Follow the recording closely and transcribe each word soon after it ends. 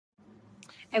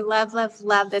I love, love,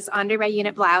 love this under my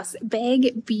unit blouse.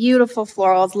 Big, beautiful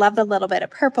florals. Love the little bit of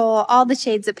purple, all the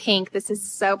shades of pink. This is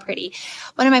so pretty.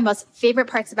 One of my most favorite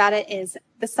parts about it is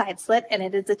the side slit, and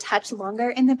it is a touch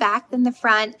longer in the back than the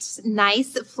front.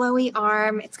 Nice flowy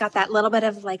arm. It's got that little bit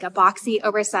of like a boxy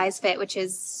oversized fit, which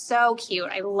is so cute.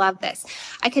 I love this.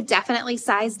 I could definitely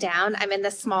size down. I'm in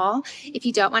the small. If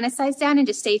you don't want to size down and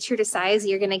just stay true to size,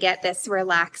 you're going to get this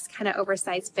relaxed kind of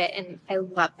oversized fit, and I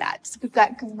love that. So we've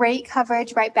got great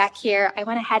coverage right back here. I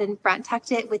went ahead and front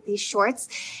tucked it with these shorts,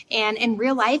 and in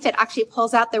real life, it actually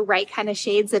pulls out the right kind of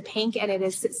shades of pink, and it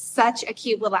is such a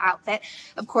cute little outfit.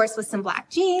 Of course, with some black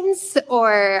jeans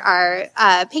or our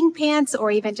pink pants,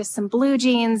 or even just some blue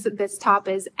jeans. This top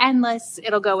is endless.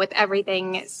 It'll go with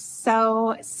everything.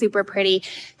 So super pretty.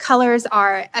 Colors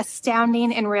are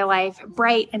astounding in real life,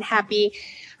 bright and happy.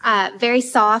 Very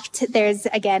soft. There's,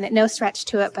 again, no stretch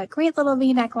to it, but great little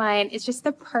V neckline. It's just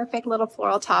the perfect little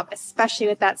floral top, especially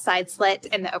with that side slit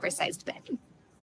and the oversized bit.